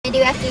to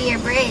do after your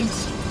bridge?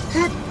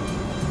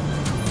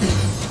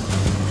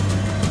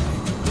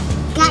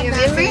 Got Do you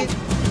remember?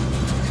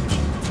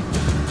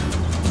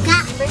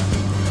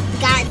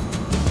 Got.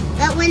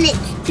 But when it's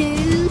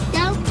too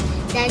though,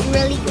 that's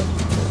really good.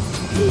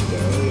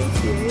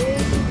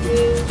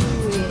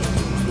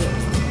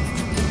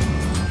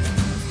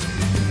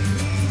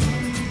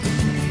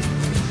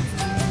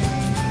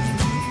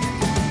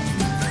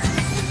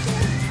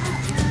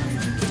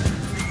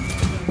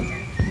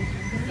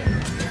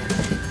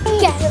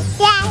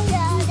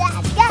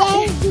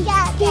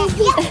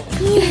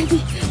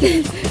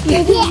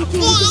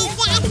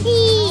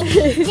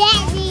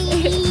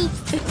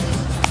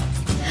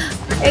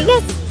 There he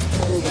goes.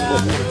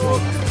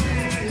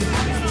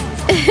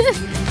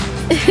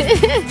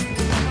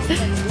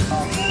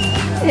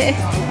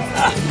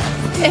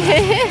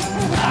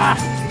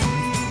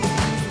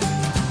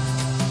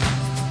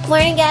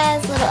 Morning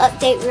guys, little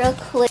update real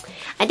quick.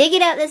 I did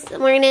get up this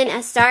morning.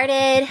 I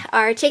started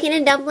our chicken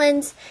and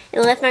dumplings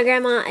and left my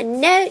grandma a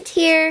note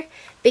here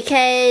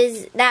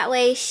because that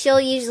way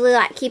she'll usually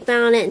like keep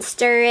on it and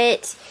stir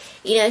it.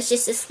 You know, it's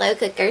just a slow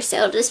cooker, so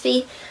it'll just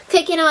be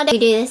cooking all day. We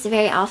do this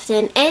very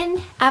often,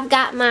 and I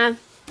got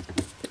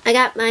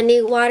my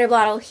new water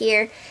bottle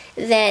here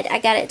that I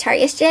got at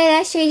Target yesterday that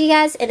I showed you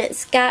guys, and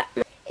it's got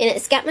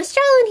my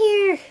straw in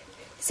here,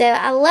 so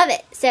I love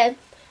it. So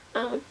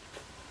I'm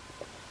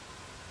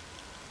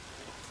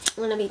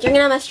gonna be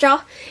drinking on my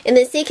straw, and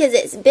then see, because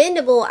it's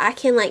bendable, I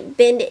can like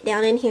bend it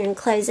down in here and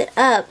close it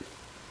up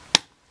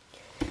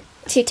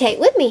to take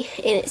with me,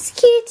 and it's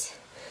cute.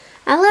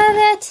 I love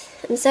it.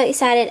 I'm so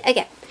excited.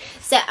 Okay,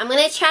 so I'm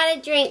going to try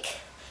to drink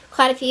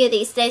quite a few of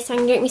these today so I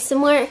can drink me some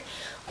more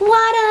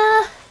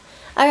water.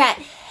 Alright,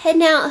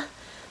 heading out.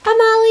 Bye,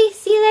 Molly.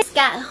 See you later.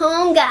 Got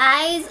home,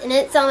 guys, and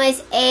it's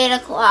almost 8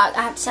 o'clock.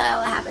 I have to tell you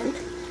what happened.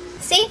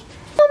 See?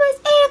 Almost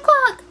 8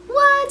 o'clock.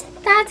 What?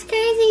 That's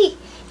crazy.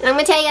 And I'm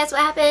going to tell you guys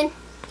what happened.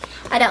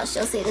 I doubt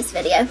she'll see this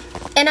video.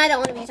 And I don't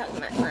want to be talking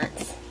to my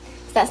clients, so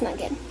that's not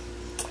good.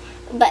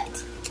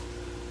 But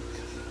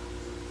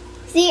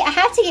see, I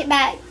have to get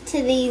back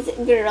to these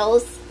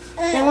girls,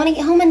 and I want to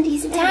get home in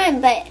decent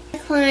time, but the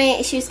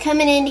client, she was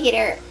coming in to get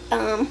her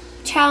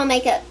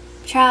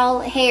trial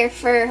hair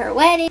for her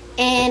wedding,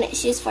 and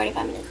she was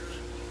 45 minutes late.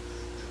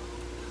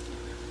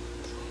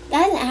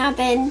 That hasn't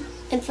happened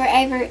in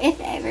forever,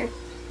 if ever,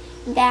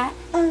 that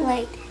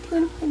late.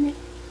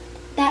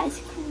 That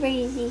is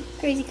crazy,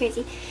 crazy,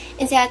 crazy.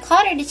 And so I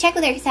called her to check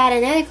with her because I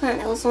had another client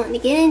that was wanting to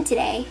get in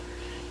today,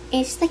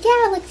 and she's like, yeah,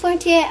 I look forward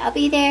to it. I'll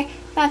be there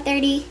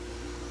 5:30.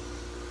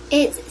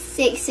 It's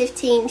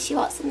 6:15. She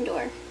walks in the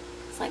door.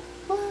 It's like,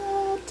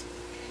 what?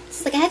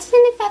 She's like, I had to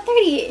finish at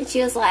 5:30. And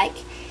she was like,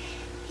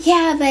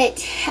 yeah, but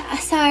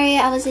sorry,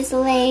 I was just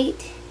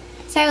late.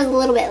 Sorry, I was a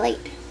little bit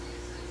late.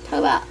 Talk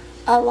about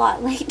a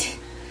lot late.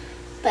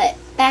 But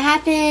that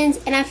happens,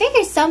 and I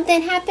figured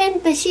something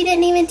happened, but she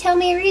didn't even tell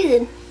me a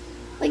reason.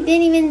 Like,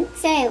 didn't even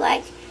say,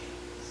 like,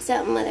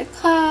 something with her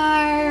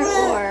car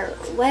or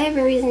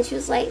whatever reason she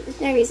was late.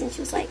 There's no reason she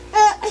was late.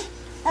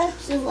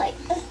 She was late.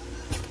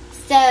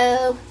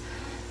 So,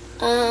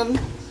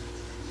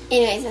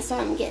 anyways, that's why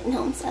I'm getting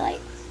home so late.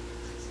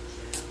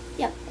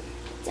 Yep.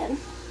 So, and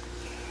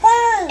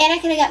I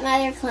could have got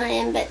my other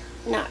client, but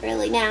not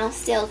really now,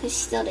 still, because she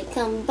still didn't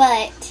come.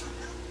 But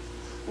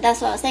that's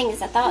what I was saying,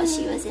 is I thought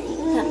she wasn't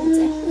even coming.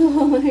 So,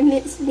 oh,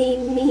 let's be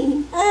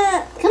mean.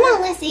 Come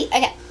on, let's eat.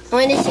 Okay, I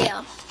want to show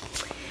y'all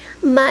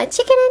my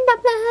chicken and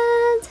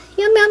dumplings.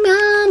 Yum, yum,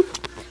 yum.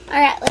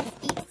 All right, let's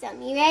eat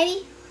some. You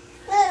ready?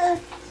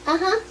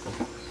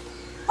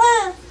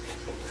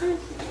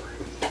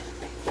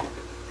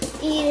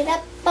 Eat it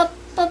up,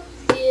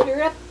 eat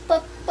it up,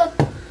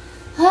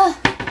 Oh,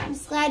 I'm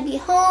just glad to be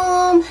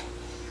home.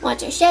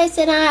 Watch our shows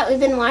tonight. We've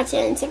been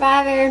watching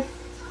Survivor,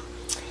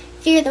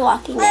 Fear the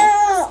Walking Dead.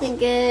 It's been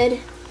good.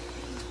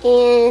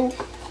 And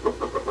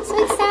I'm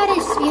so excited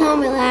just to be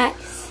home,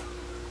 relax.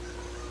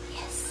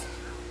 Yes.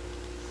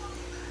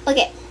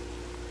 Okay.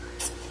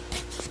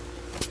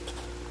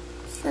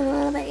 Just a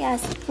little bit,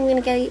 guys. I'm going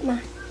to go eat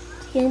my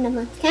chicken and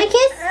dumplings. Can I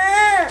kiss?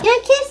 Can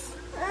I kiss?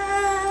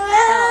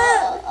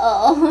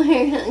 Oh,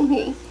 you're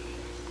hungry.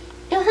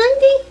 You're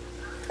hungry?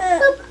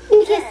 Oh, give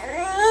me a kiss.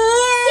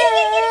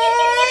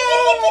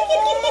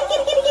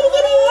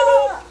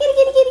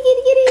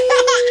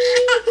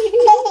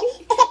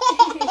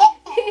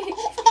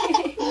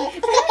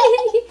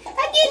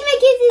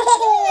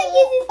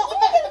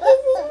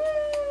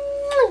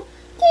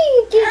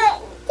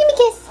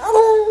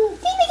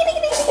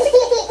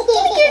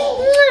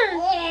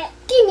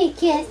 Give me a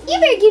kiss. You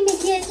better give me a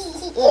kiss.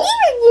 You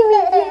better give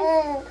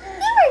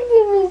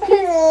me a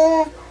kiss.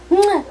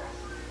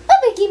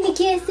 Give me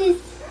kisses.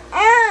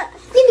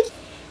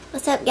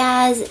 What's up,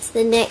 guys? It's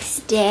the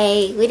next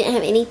day. We didn't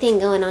have anything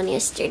going on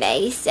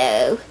yesterday,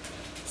 so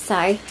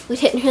sorry. We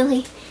didn't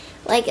really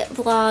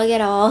vlog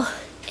at all.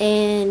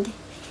 And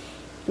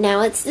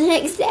now it's the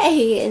next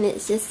day, and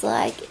it's just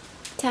like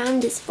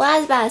time just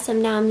flies by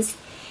sometimes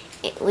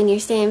when you're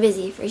staying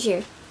busy, for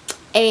sure.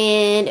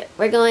 And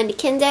we're going to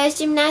Kenzo's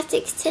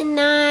gymnastics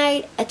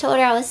tonight. I told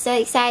her I was so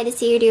excited to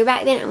see her do her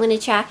back bend. I'm going to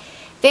try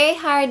very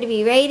hard to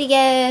be ready to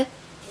go.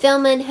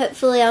 Filming,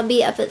 hopefully I'll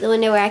be up at the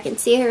window where I can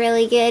see her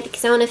really good,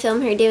 because I want to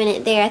film her doing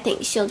it there. I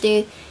think she'll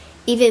do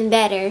even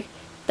better.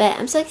 But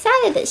I'm so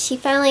excited that she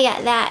finally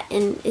got that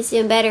and is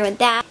doing better with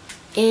that.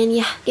 And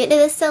yeah, get to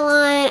the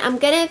salon. I'm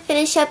going to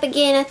finish up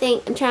again. I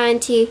think I'm trying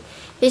to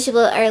finish a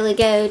little early,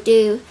 go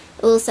do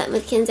a little something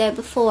with Kenzo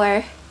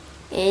before.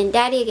 And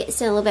Daddy gets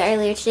in a little bit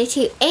earlier today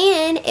too.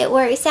 And it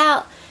works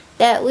out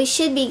that we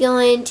should be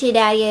going to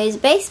Daddy-O's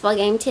baseball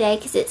game today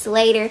because it's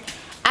later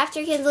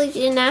after Kinsley's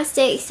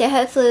gymnastics. So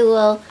hopefully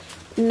we'll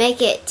make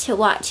it to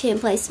watch him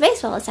play some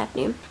baseball this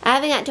afternoon. I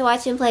haven't got to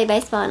watch him play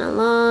baseball in a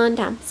long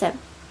time. So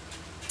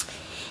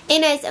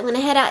anyways, I'm going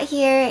to head out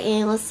here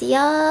and we'll see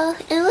y'all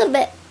in a little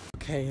bit.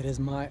 Okay, it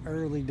is my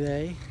early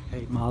day.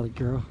 Hey, Molly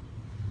girl.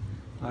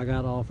 I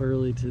got off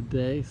early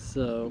today,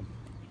 so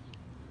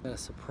I'm gonna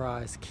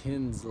surprise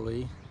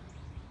Kinsley.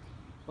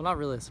 Well, not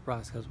really a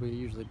surprise because we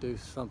usually do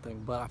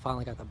something, but I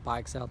finally got the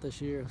bikes out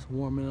this year. It's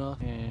warm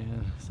enough,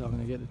 and so I'm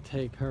gonna get to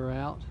take her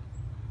out.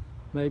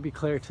 Maybe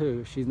Claire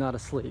too, she's not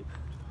asleep.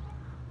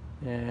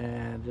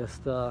 And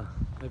just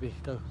maybe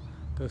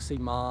go see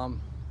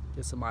Mom,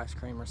 get some ice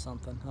cream or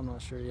something. I'm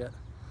not sure yet.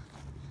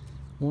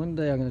 One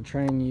day I'm gonna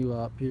train you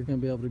up. You're gonna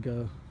be able to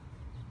go.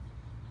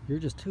 You're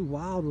just too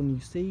wild when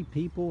you see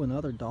people and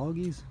other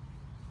doggies.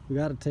 We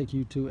got to take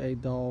you to a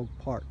dog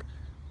park.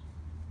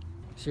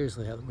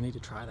 Seriously, Heather, we need to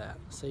try that.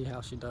 See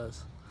how she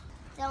does.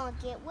 Don't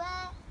get wet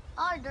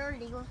or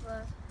dirty with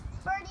a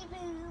birdie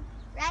poop,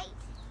 right?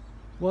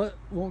 What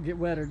won't get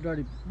wet or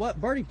dirty? What,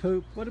 birdie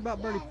poop? What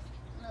about birdie?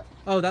 Look.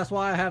 Oh, that's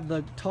why I have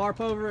the tarp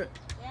over it?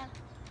 Yeah.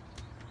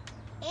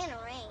 And the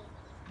rain.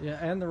 Yeah,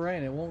 and the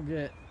rain. It won't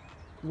get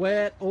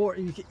wet, or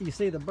you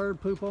see the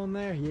bird poop on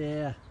there?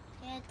 Yeah.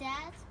 Yeah,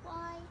 that's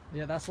why.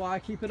 Yeah, that's why I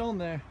keep it on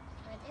there.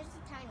 But there's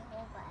a tiny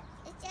hole,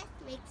 but it just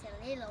makes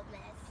a little mess.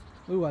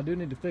 Ooh, I do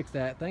need to fix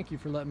that. Thank you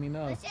for letting me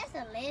know. It's just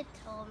a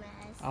little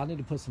mess. I'll need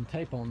to put some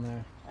tape on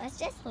there. It's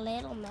just a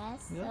little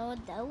mess, Yep. so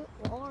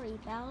don't worry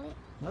about it.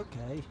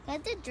 Okay.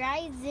 Because it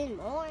dries in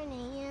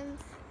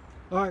mornings.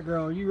 All right,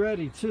 girl, are you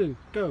ready to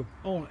go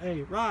on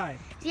a ride?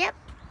 Yep.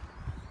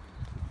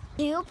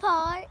 Do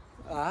part.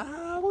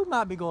 We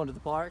might be going to the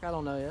park. I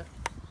don't know yet.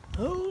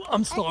 Oh,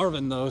 I'm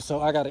starving though,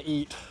 so I gotta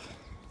eat.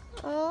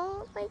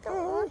 Oh, I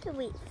don't want to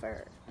wait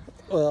for.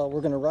 Well,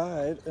 we're gonna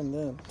ride and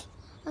then.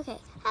 Okay,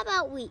 how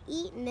about we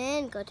eat and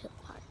then go to the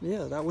park?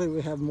 Yeah, that way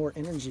we have more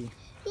energy.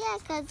 Yeah,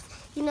 because,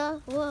 you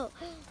know, whoa.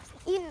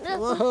 You know.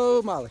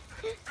 Whoa, Molly.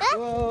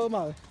 Whoa,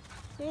 Molly.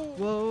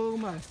 Whoa,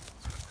 Molly.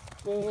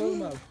 Whoa,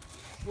 Molly.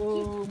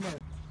 Whoa, Molly.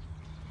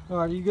 All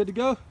right, are you good to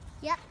go?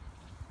 Yep.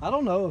 I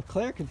don't know if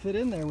Claire can fit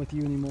in there with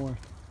you anymore.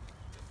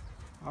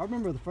 I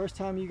remember the first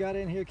time you got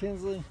in here,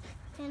 Kinsley.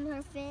 Can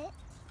her fit?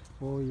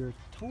 Well, your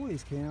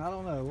toys can. I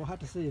don't know. We'll have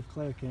to see if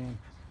Claire can.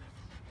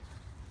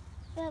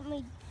 But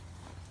my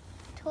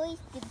toys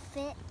can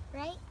fit,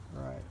 right?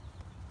 Right.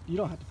 You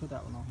don't have to put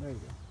that one on. There you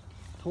go.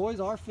 Toys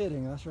are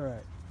fitting. That's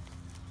right.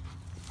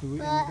 And we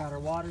got our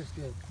water's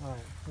good. All right.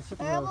 Let's hit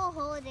the I road. will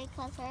hold it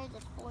because her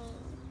the queen.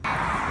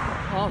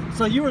 Oh,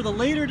 so you were the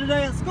leader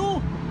today at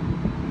school?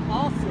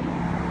 Awesome.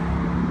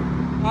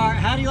 All right.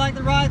 How do you like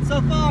the ride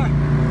so far?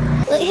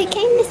 Look who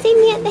came to see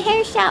me at the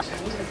hair shop.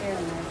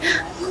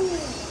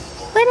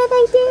 What are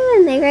they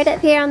doing? They rode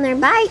up here on their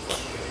bike.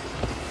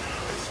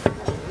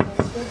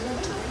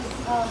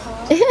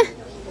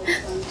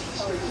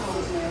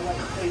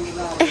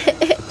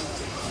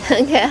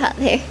 I'll go out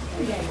there.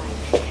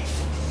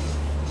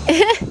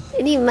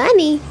 I need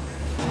money.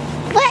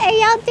 What are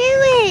y'all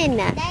doing?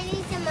 I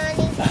need some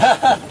money.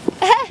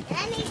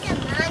 I need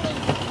some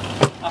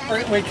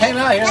money. We came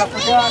out here. I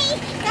forgot.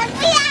 Because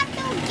we have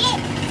to get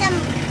some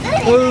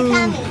food in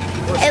our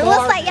tummy. It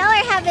looks like y'all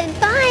are having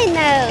fun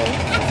though.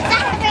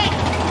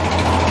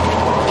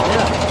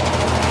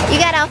 Yeah. You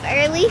got off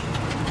early?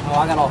 Oh,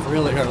 I got off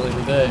really early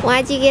today.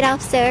 Why'd you get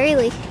off so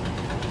early?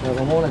 Because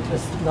I wanted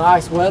this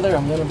nice weather.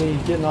 I'm going to be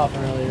getting off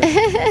earlier.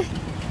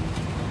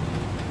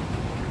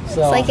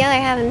 So, It's like y'all are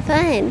having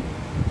fun.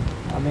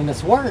 I mean,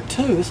 it's work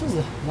too. This is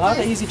not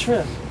an easy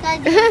trip.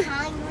 Because you're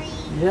hungry.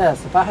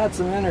 Yes, if I had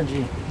some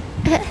energy.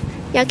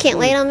 Y'all can't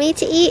wait on me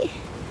to eat?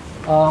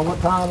 What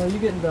time are you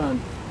getting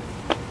done?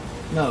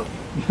 No.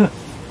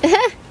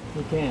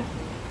 We can't.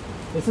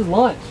 This is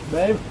lunch,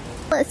 babe.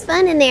 Well, it's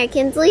fun in there,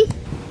 Kinsley.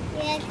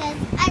 Yeah, because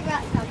I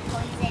brought some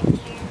toys in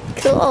here.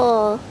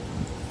 Cool.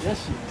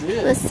 Yes, you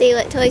did. Let's see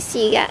what toys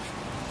you got.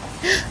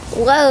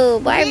 Whoa,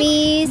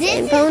 Barbies This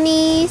and is-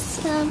 ponies.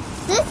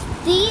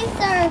 These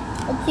are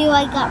the two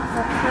I got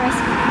for Christmas.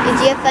 Did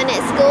you have fun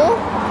at school?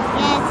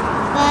 Yes,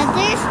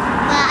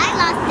 but I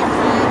lost the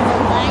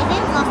phone, but I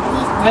didn't lost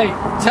these. Hey,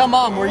 tell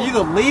Mom, were you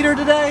the leader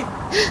today?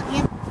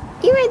 Yep.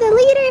 You were the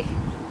leader.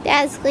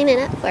 Dad's cleaning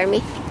up for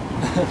me.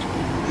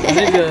 I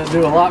need to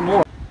do a lot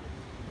more.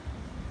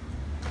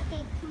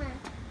 Okay, come on.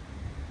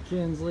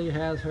 Kinsley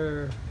has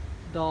her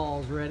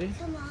dolls ready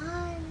Come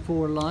on.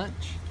 for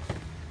lunch.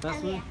 That's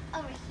Over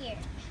here.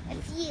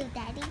 It's you,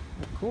 Daddy.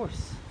 Of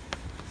course.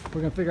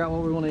 We're gonna figure out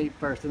what we want to eat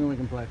first, and then we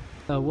can play.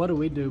 What do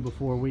we do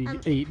before we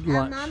eat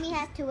lunch? Mommy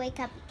has to wake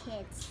up the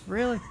kids.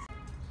 Really?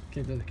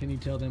 Okay, so can you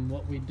tell them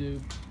what we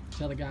do?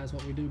 Tell the guys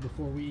what we do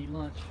before we eat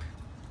lunch.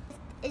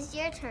 It's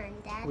your turn,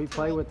 Dad. We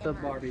play with the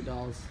Barbie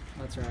dolls.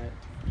 That's right.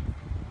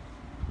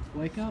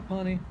 Wake up,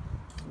 honey.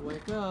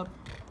 Wake up.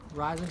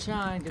 Rise and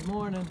shine. Good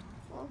morning.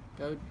 Oh.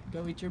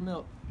 Go eat your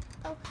milk.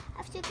 Oh, I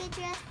have to get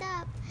dressed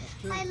up.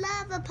 I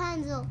love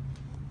Rapunzel.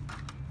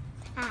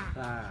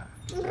 Ah.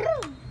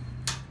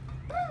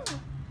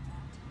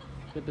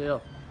 Good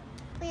deal.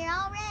 We're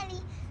all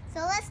ready, so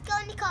let's go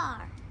in the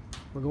car.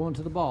 We're going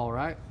to the ball,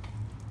 right?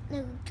 No,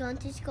 we're going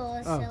to school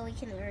so we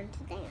can learn to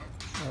dance.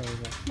 There we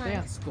go. Come on.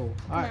 Dance school.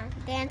 Come All right. on,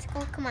 dance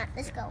school. Come on,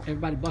 let's go.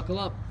 Everybody buckle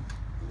up.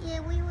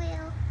 Yeah, we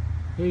will.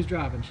 Who's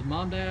driving? Should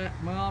mom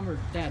or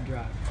dad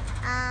drive?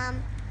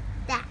 Dad.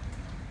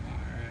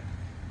 Alright.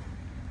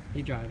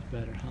 He drives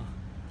better, huh?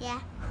 Yeah.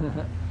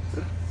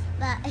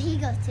 But he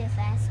goes too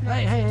fast.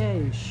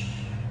 Hey, shh.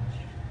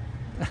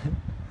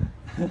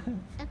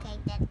 Okay,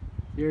 Dad.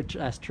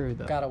 That's true,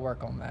 though. Gotta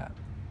work on that.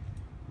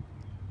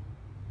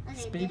 Okay,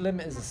 Speed Dad.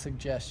 limit is a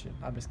suggestion.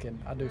 I'm just kidding.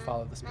 I do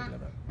follow the speed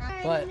limit.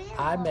 Not But really.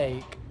 I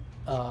make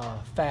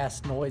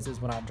fast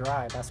noises when I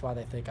drive. That's why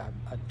they think I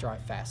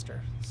drive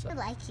faster. So. I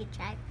like you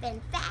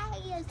driving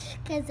fast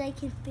because I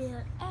can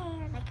feel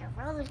air like a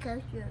roller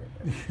coaster.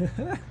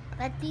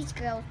 But these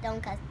girls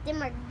don't, because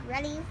them are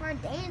ready for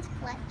dance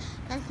class.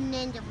 Because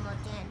Ninja will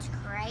dance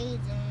crazy.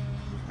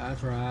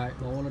 That's right.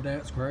 Don't want to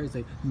dance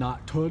crazy.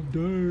 Not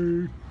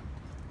today.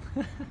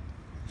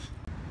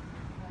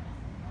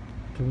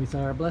 Can we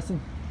say our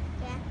blessing?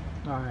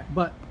 Yeah. All right.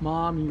 But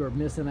Mom, you are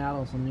missing out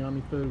on some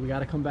yummy food. We got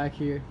to come back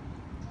here.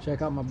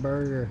 Check out my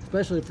burger.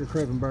 Especially if you're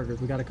craving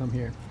burgers, we got to come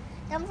here.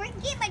 Don't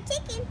forget my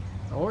chicken.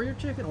 Or your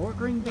chicken, or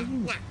green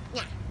beans.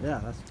 Yeah. Yeah,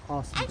 that's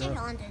awesome. I just stuff.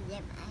 want to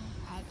dip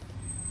my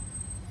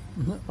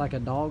head. Like a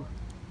dog.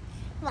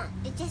 Come on,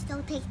 it just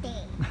don't taste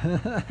bad.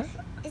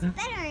 It's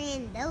better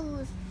in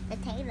those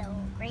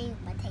green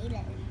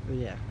potatoes.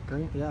 Yeah,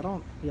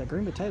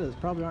 green potatoes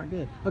probably aren't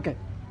good. Okay.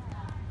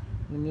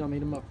 Let me eat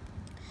them up.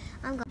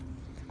 I'm going.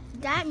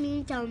 That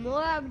means some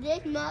more of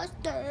this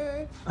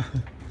mustard.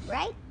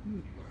 Right?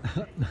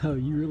 No,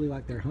 you really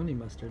like their honey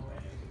mustard.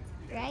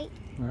 Right?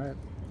 All right.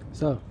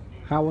 So,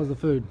 how was the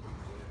food?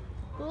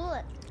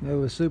 Good. It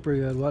was super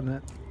good, wasn't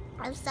it?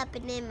 I'm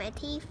stuffing in my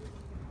teeth.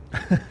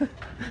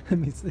 Let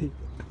me see.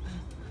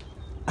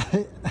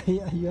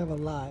 Yeah, you have a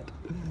lot.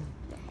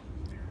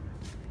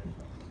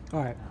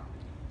 All right.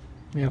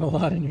 You have a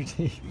lot in your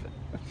teeth.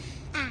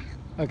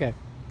 Okay.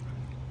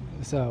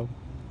 So,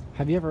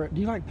 do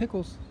you like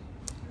pickles?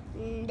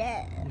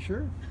 No. You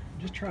sure?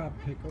 Just try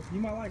pickles. You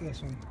might like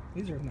this one.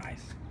 These are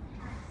nice.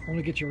 I want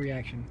to get your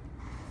reaction.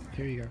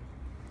 Here you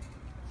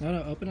go.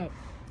 No, open up.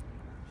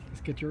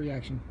 Let's get your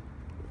reaction.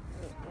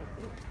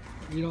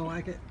 You don't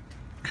like it?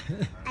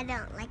 I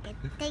don't like it.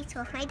 Tastes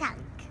with my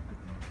tongue.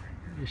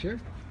 You sure?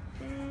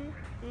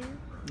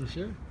 You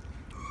sure?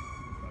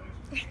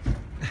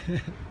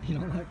 You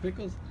don't like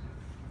pickles?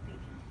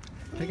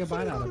 Take a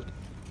bite out of it.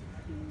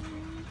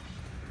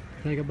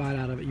 Take a bite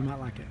out of it. You might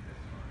like it.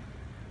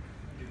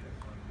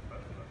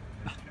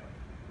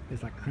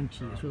 It's like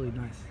crunchy. It's really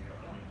nice.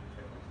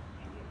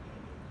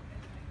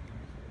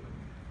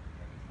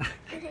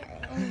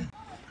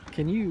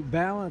 Can you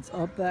balance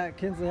up that,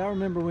 Kinsley? I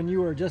remember when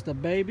you were just a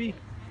baby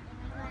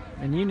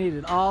and you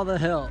needed all the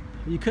help.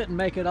 You couldn't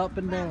make it up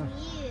and down.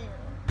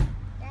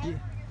 You.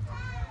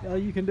 Oh,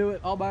 you can do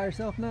it all by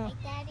yourself now? Hey,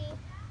 Daddy,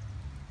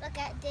 look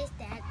at this,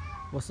 Dad.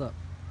 What's up?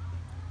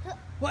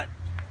 What?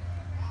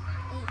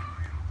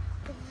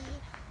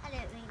 I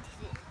didn't mean to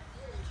do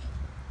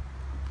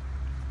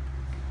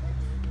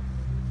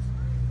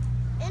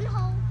it. In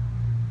hole.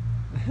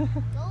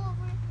 Go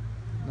over.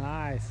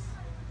 Nice.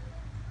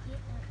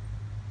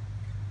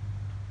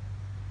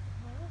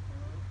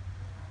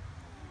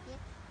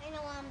 I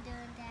know what I'm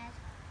doing, Dad.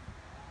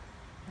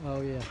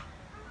 Oh, yeah.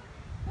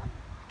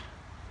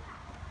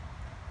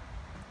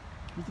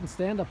 You can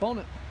stand up on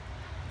it.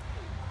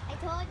 I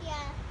told ya.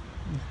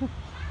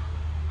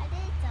 I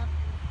did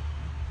something.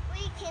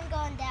 We can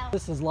go down.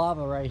 This is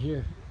lava right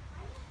here.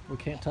 We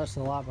can't touch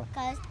the lava.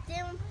 Because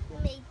them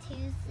made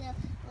two, so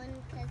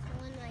because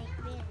one might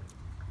be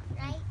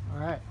right. All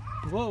right.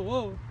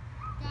 Whoa.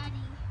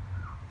 Daddy,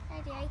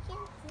 I can't do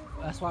this.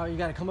 That's why you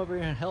got to come over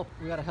here and help.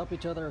 We got to help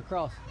each other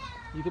across.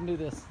 You can do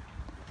this.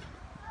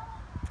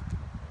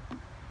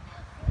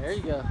 There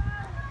you go.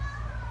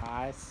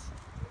 Nice.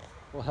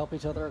 We'll help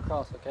each other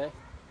across, okay?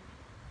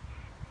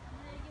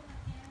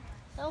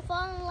 Don't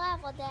fall in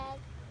lava, Dad.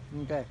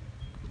 Okay.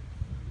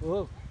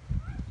 Whoa.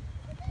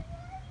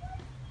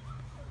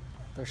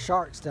 There's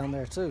sharks down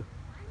there too.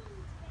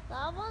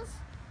 Lavas?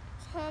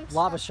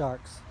 Lava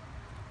sharks.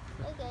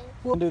 Okay.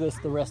 We'll do this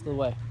the rest of the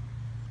way.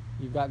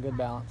 You've got good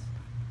balance.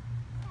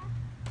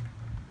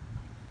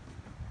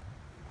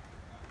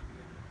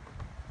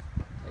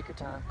 Take your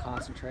time,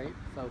 concentrate,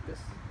 focus.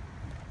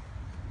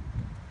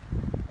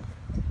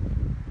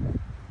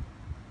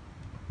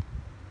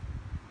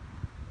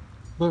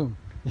 Boom.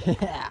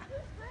 Yeah.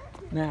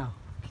 Now,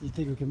 You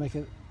think we can make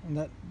it in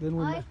that? Then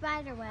we Or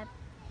spider web.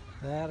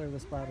 that or the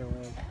spider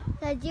web.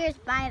 Because you're a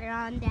spider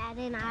on Dad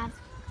and I have to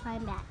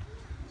climb back.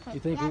 Okay, You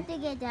think have to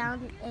get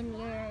down in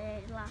your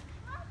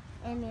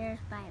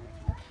spider,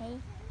 okay?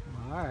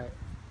 Alright.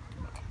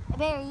 A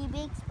very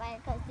big spider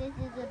because this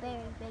is a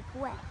very big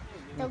web.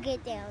 So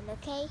get down,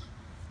 okay?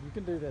 You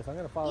can do this. I'm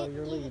going to follow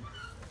your lead.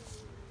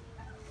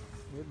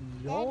 Get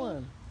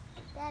going.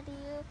 Daddy,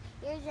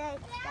 you're a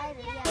giant spider,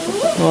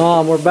 yeah.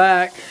 Mom, we're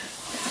back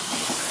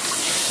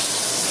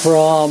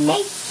from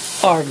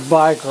our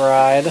bike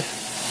ride. Ooh,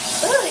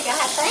 y'all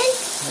have fun?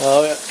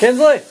 Oh, yeah.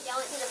 Kinsley! Y'all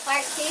went to the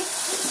park too?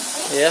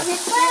 Yeah.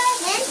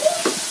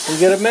 Minty? You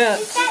get a mint.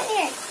 Who's back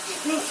there?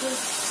 Minty.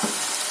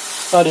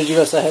 Oh, did you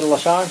go say hey to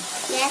LaShawn?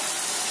 Yes.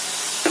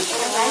 And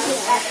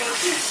Elijah's back there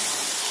too.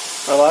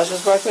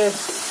 Elijah's back there?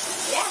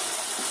 Yeah.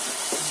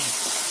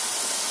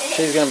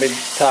 She's going to be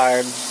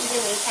tired. She's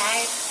gonna be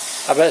tired.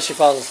 I bet she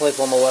falls asleep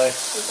on the way.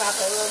 She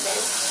probably will be.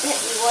 You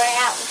wore it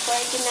out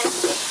before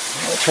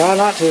gymnastics. Try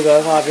not to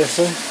though,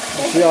 obviously.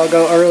 If y'all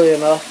go early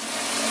enough.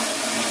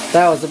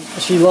 That was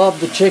she loved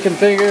the chicken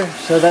finger,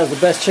 so that was the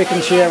best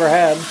chicken she ever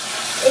had.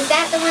 Is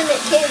that the one that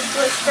kids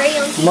was free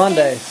on Tuesday?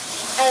 Monday.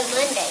 Oh,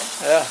 Monday.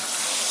 Yeah.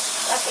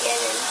 I'll have to go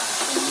then.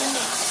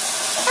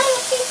 Oh,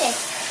 Tuesday.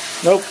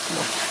 Nope.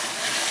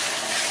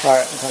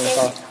 Alright, I'm coming to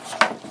call.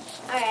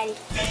 Alrighty.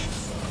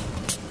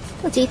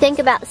 What do you think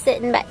about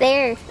sitting back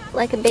there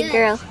like a big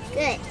girl?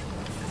 Good.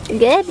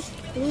 Good?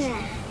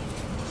 Yeah.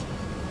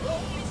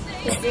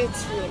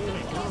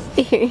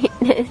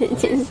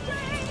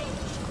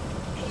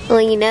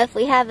 Well, you know, if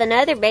we have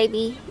another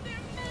baby,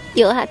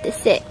 you'll have to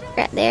sit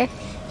right there.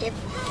 Yep.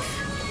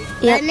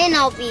 Yep. And then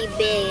I'll be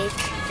big.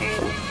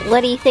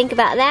 What do you think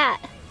about that?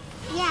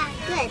 Yeah,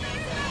 good.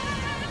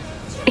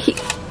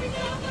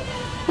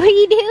 What are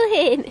you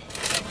doing?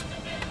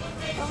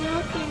 I'm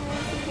looking to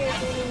see if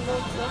there's any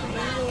bugs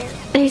behind here.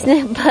 There's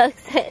no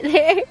bugs out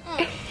there.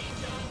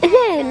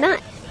 No,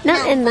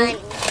 not in the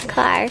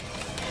car.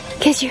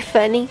 Because you're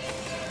funny.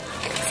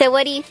 So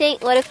what do you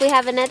think? What if we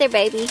have another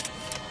baby?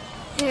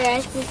 Here, I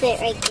have to sit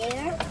right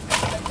there.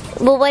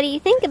 Well, what do you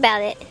think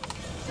about it?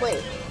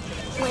 Wait,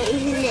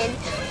 and then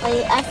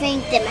I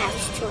think them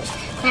have choice.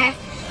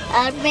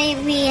 Our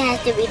baby has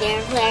to be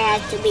there, Claire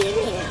has to be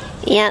in here.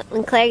 Yeah,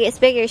 when Claire gets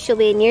bigger, she'll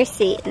be in your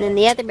seat, and then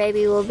the other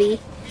baby will be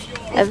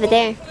over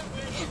there.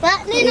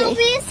 But then it'll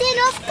be a sit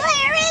off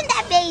Claire and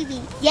that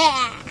baby.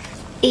 Yeah.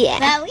 Yeah.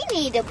 But we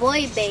need a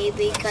boy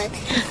baby because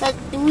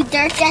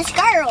they're just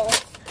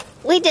girls.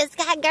 We just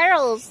got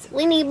girls.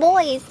 We need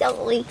boys,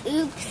 don't we?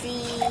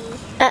 Oopsie.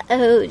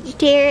 Uh-oh, did you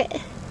tear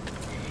it?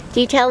 Do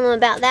you tell them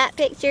about that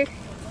picture?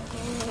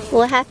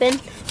 What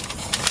happened?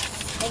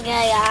 The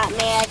guy got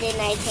mad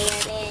and I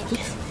teared it.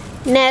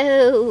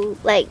 No,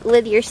 like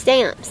with your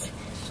stamps.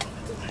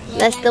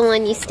 That's the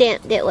one you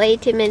stamped it way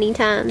too many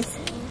times.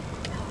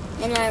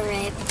 And I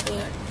ripped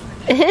it.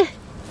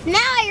 Now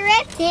I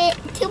ripped it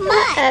too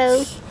much.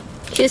 Oh,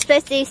 she was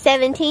supposed to do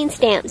 17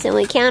 stamps and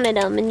we counted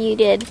them and you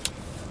did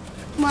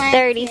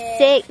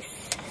 36.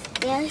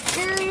 Yes,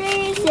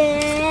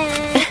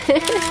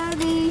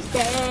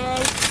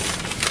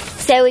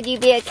 36. So would you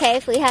be okay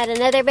if we had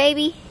another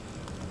baby?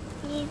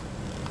 Yeah.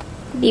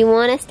 Do you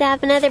want us to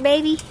have another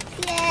baby?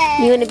 Yes.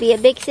 You want to be a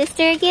big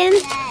sister again?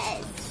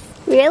 Yes.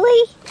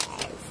 Really?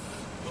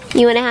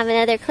 You want to have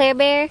another Claire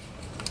Bear?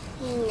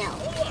 No.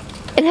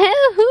 No,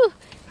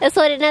 that's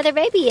what another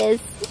baby is.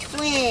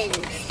 Twins.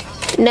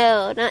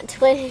 No, not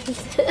twins.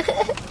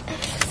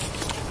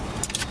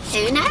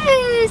 Who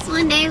knows?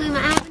 One day we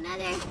might have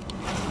another.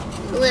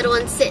 The little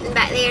one's sitting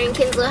back there and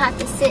Kinsley will have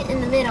to sit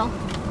in the middle.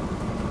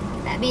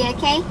 That be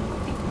okay?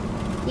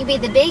 You'd be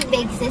the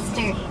big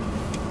sister.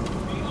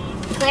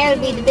 Claire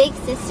would be the big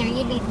sister.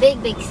 You'd be the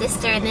big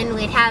sister. And then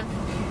we'd have,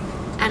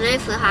 I don't know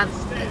if we'll have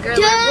a girl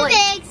or a boy. 2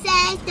 big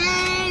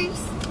sisters.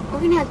 We're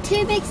going to have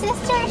 2 big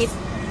sisters? Yep.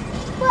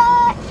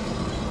 What?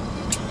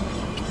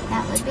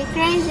 That would be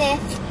crazy.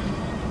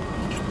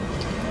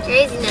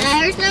 Craziness.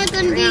 There's not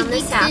going to be Around big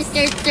this house.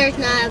 sisters. There's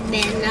not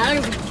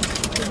another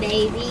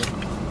baby.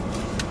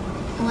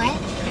 What?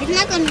 There's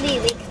not going to be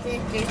big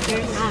sisters.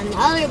 There's not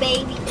another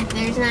baby. If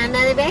there's not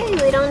another baby,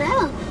 we don't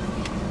know.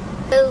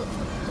 So,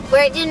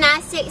 we're at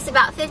gymnastics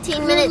about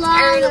 15 minutes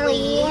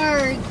early.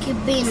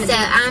 So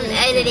I'm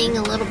editing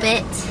a little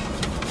bit.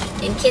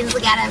 And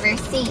Kinsley got over her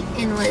seat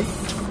and was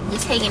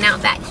just hanging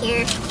out back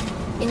here,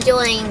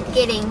 enjoying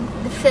getting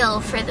the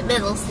feel for the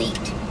middle seat.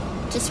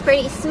 Just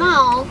pretty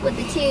small with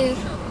the 2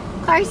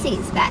 car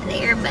seats back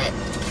there, but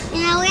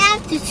you know, we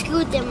have to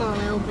scoot them a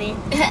little bit.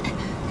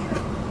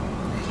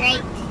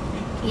 Right?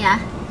 Yeah.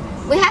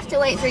 We have to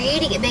wait for you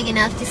to get big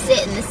enough to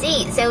sit in the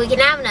seat so we can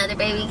have another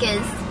baby,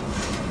 because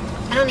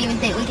I don't even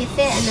think we could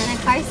fit another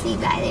car seat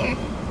back there.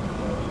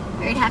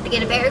 We'd have to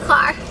get a bigger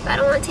car, but I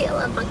don't want to. I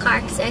love my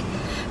car. So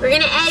we're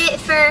going to edit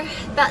for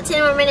about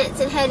 10 more minutes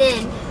and head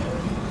in.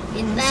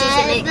 And she's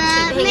going to keep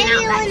hanging maybe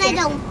out back when I here.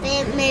 don't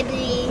fit,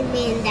 maybe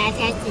me and Dad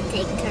have to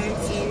take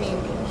turns in and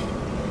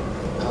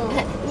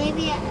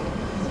maybe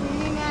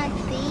when we're at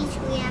the beach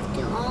we have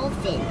to all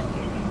fit.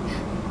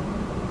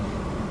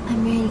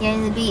 I'm ready to go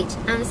to the beach.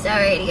 I'm so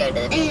ready to go to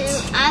the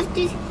beach.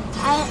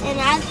 And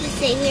I have to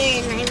sit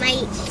here and I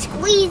might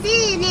squeeze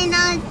in and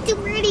I'm too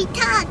pretty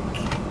tuck.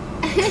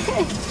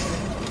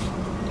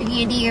 You're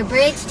going to do your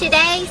bridge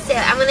today? So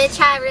I'm going to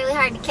try really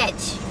hard to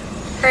catch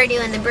her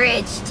doing the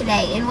bridge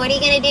today. And what are you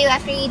going to do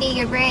after you do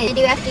your bridge? What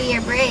do you do after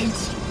your bridge?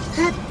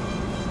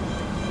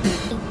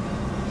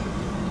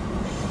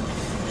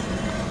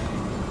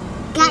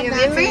 Got you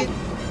remember?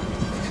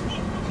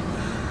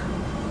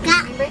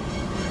 nothing.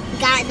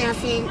 Got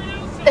nothing.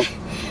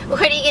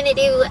 What are you going to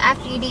do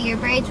after you do your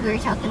bridge we were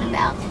talking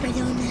about? I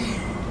don't know.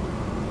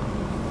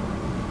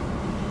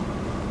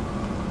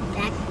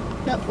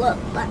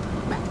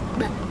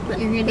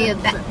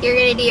 You're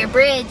gonna do your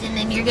bridge, and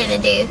then you're gonna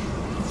do if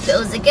it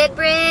was a good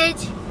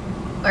bridge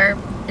or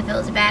if it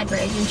was a bad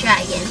bridge, and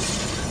try again.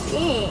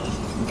 Yeah.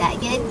 Is that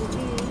good?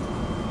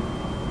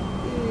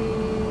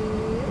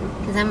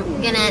 Because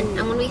I'm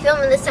gonna be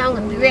filming this, so I'm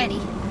gonna be ready.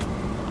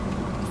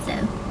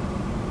 So.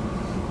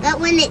 But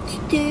when it's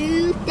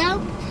two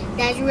down,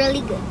 that's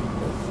really good.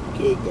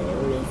 Two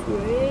down is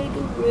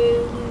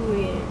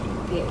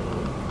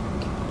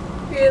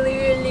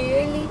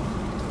really.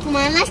 Come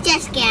on, let's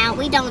just get out.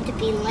 We don't want to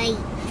be late.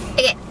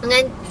 Okay, I'm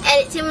gonna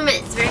edit 2 more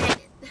minutes. We're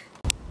headed.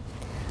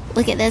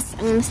 Look at this.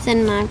 I'm gonna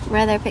send my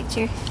brother a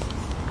picture.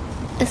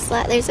 It's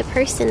like there's a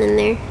person in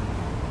there.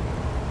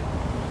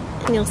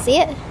 And you'll see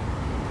it.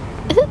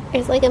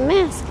 There's like a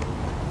mask.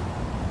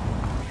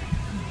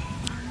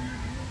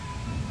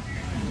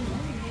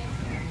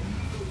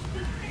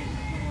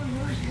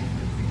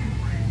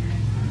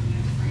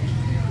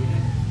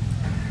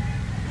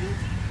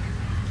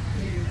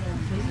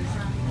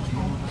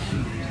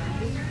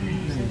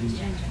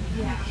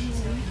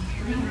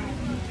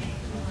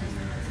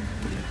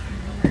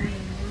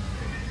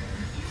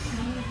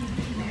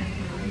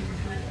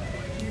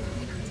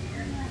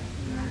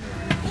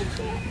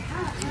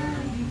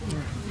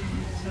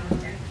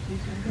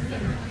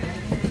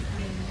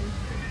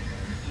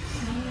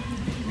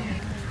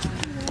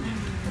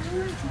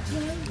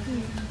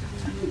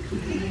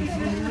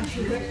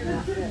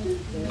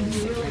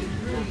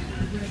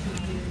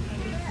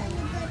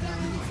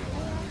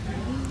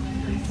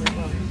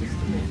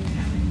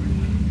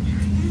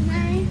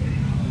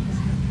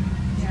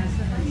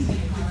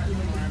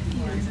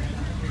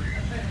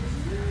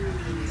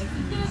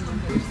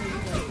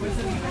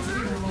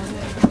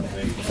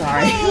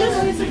 Sorry.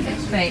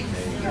 Thanks.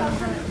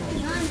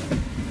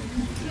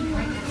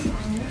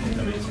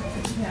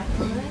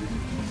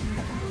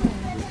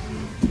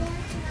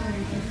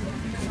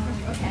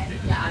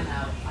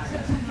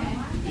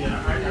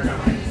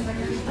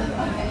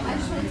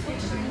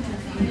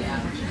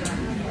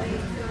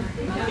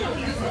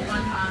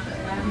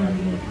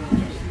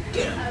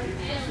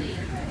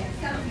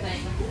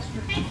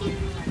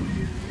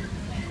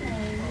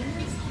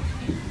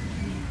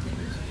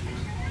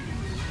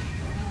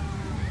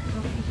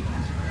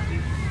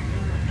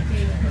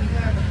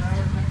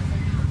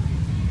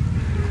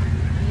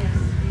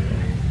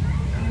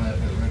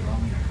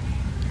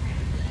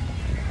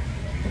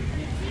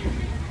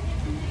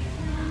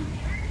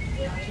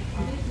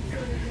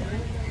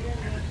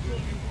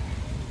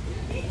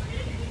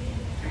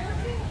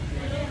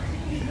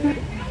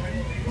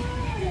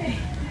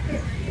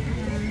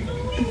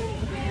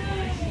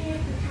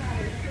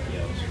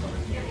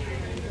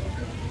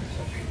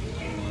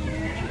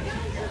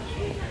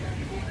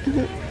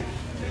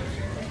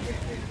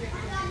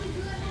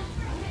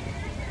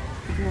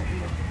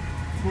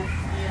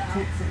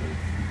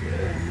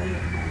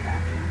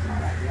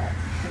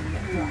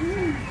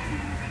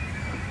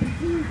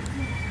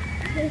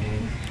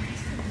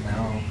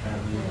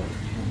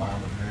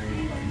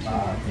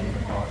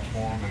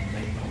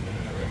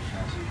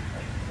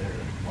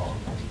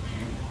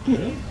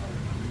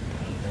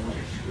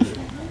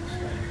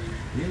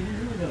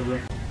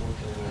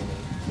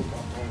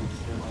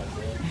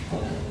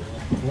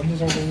 When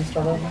does our baby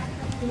start over?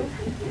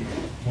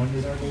 When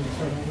does our baby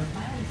start over?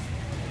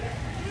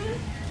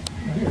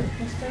 Here.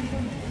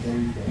 There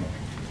you go.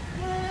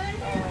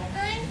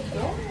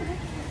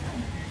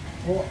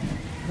 Well,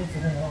 what's the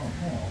thing wrong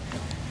now?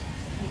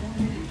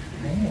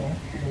 No,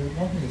 they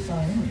want me to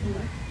sign in.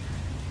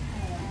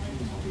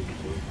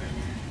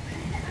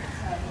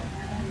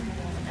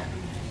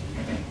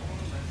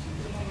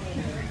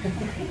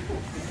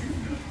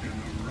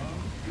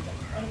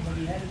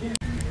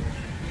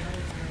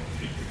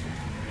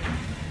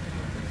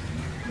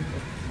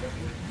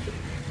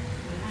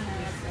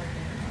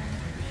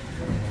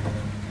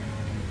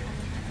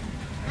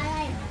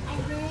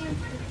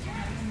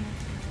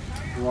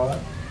 What?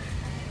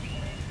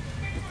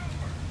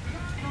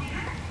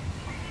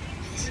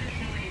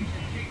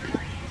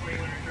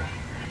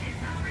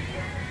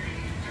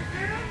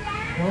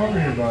 Come over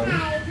here, buddy.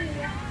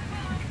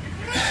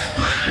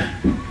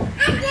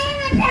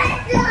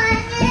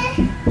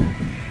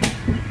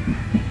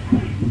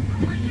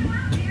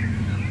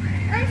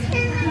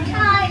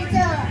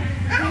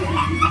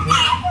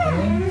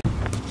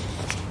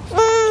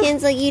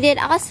 Kinsley, you did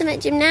awesome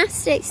at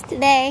gymnastics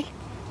today.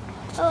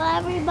 Oh,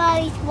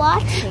 everybody's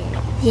watching.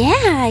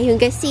 Yeah, you can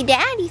go see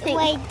Dad, you think?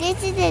 Wait,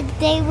 this is the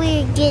day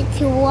we get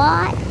to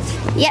watch?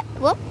 Yep,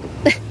 whoop.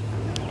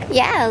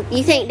 Yeah,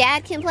 you think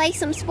Dad can play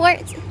some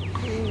sports?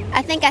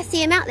 I think I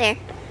see him out there.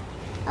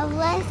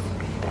 Unless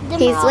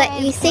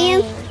You see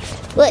him?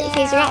 Look,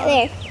 he's right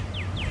there.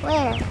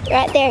 Where?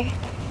 Right there.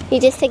 He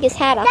just took his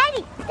hat off.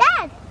 Daddy!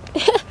 Dad!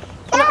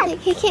 Dad!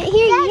 He can't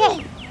hear you yet.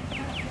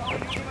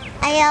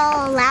 Are you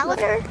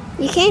louder?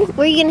 You can?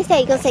 What are you going to say?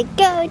 You're going to say,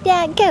 go,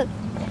 Dad, go.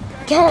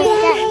 Go,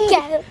 Dad,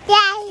 go.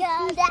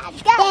 Dad,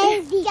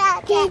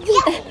 go,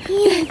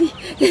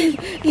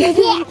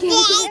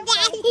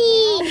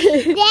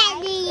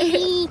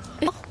 Daddy!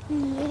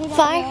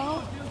 Far?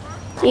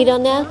 You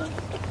don't know?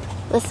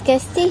 Let's go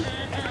see.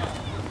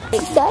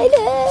 Excited.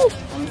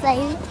 I'm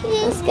excited.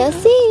 Let's go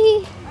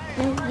see.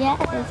 Yeah,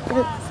 let's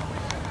go.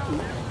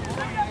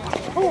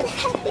 Oh,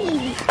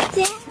 happy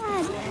Dad.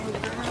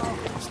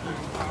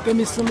 Give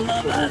me some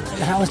love.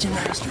 How was your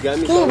last? You got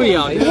me some.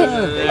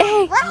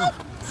 Hey, what?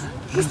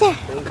 Who's that?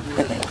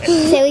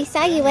 So we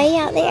saw you way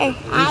out there.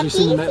 Did you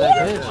see him at that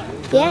bench?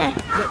 Yeah.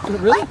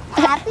 Really?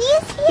 Happy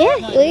is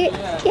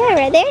Yeah,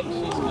 right there.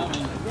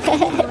 I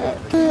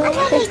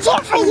got a chair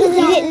for you.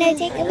 You didn't know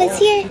Jacob was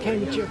here?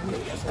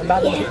 I'm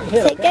about to Yeah.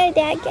 hit So it. go,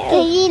 Dad, go.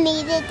 You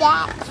needed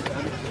that.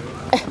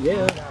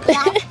 Yeah.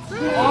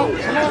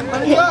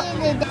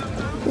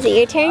 Is it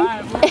your turn?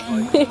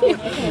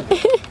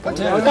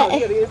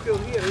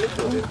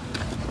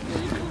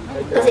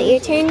 Is it your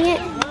turn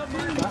yet?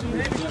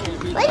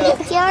 When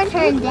is your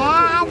turn,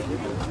 Dad?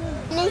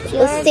 When is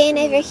We'll your stand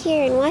over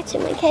here and watch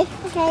him, okay?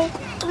 Okay,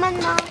 come on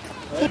now.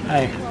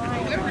 Hey,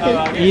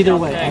 either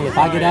way, hey, if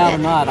I get out or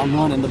not, I'm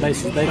running the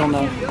bases. They don't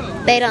know.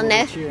 They don't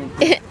know. Cheering.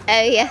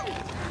 Oh, yeah.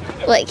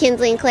 What,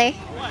 Kinsley and Claire?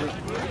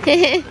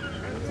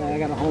 So I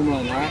got a home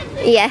run, all right?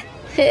 Yeah.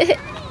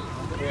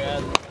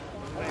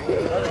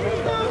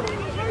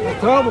 No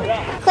trouble.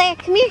 Claire,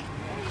 come here.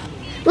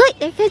 Look,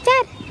 there goes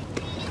Dad.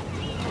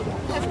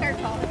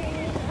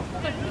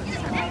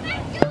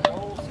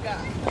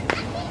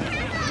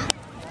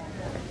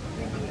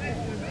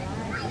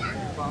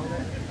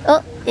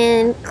 Oh,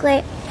 and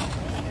Claire.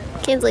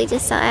 Kinsley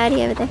just saw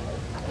Addie over there.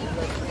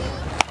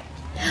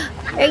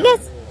 There he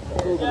goes.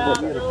 Oh,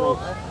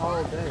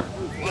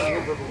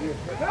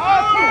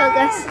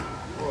 gosh.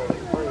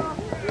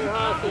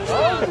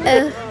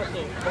 Oh.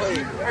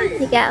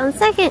 He got on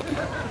second.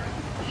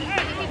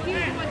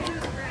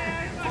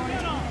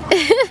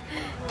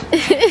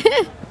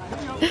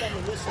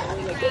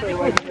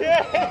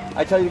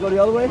 I tell you to go the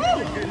other way?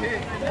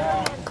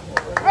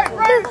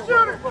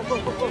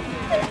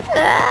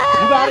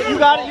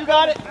 You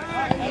got it.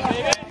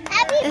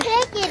 Happy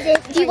picking this.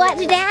 Did you watch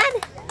Dad?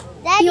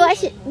 Daddy. You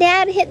watched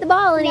Dad hit the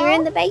ball and he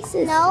ran the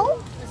bases? No.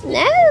 No?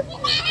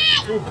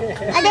 I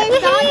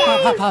didn't saw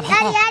that.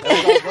 Daddy, I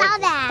didn't saw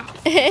that.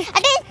 I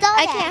didn't saw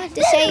Okay, I that. have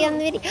to show you on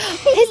the video.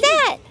 Who's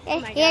that?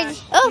 Here's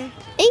Oh,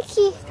 thank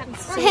you.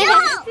 No.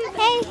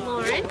 Hey.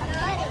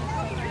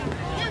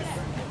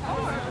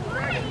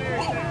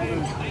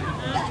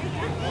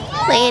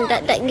 Playing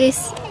Duck Duck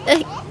Goose.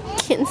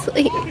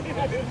 Kinsley.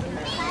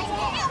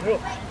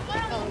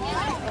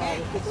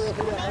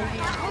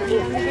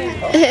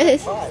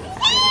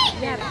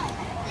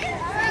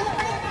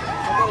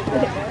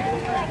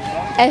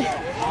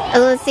 I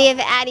will see if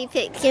Addie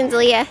picked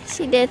Kinsley. Yeah,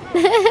 she did.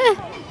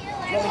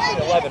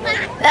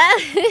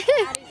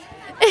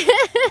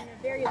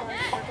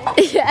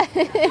 Yeah.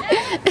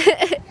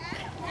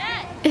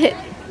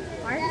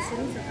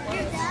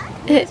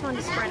 This one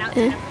just spread out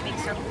to have a big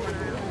circle run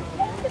around.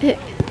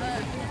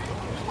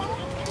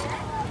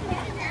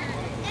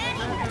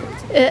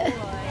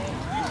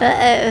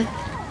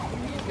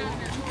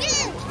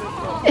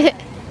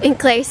 And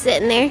Claire's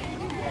sitting there.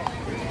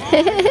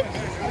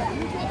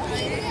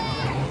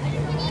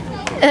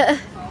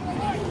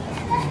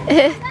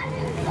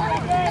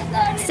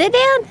 Sit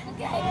down.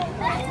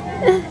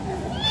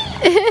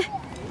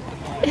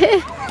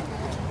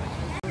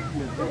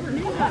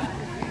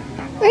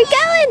 We're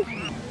going.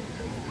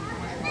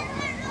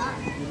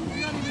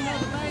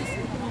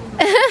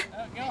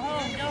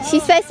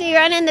 She's supposed to be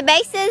running the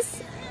bases.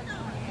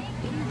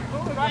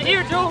 Right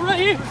here, Joel, right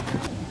here.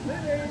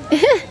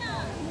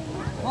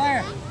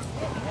 Claire,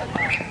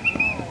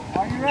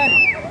 are you ready?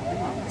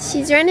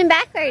 She's running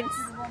backwards.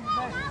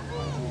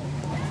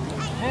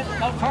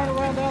 Don't turn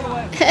around the other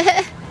way.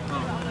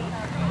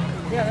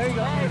 Yeah, there you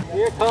go.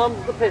 Here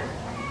comes the pitch.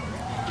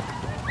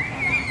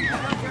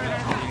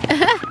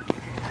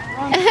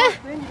 Run the first,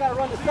 then you gotta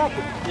run the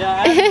second.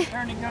 Yeah, I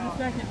turn and go to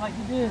second like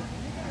you did.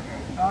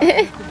 Over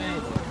here.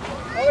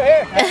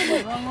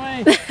 Wrong way.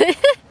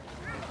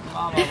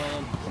 Mama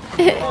win.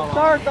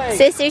 Third base.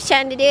 Sister's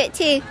trying to do it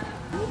too.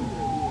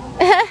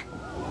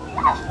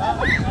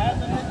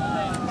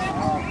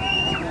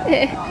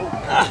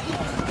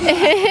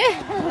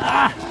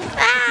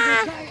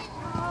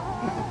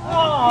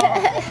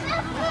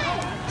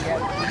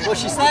 Was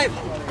she safe?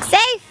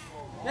 Safe.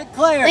 Get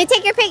Claire. Let me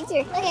take your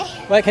picture. Okay.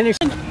 Wait, can you?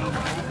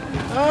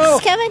 Oh,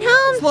 She's coming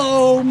home.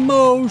 slow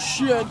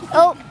motion.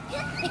 Oh,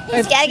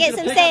 she's gotta get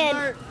some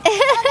sand.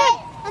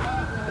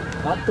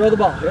 About to throw the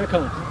ball. Here it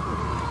comes.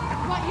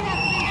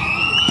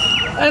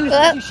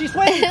 And she's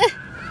swinging.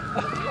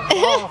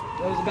 Oh,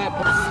 that was a bad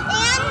pass.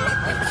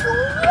 And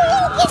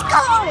it's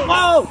cold.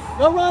 Whoa!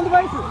 Go run the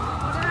bases.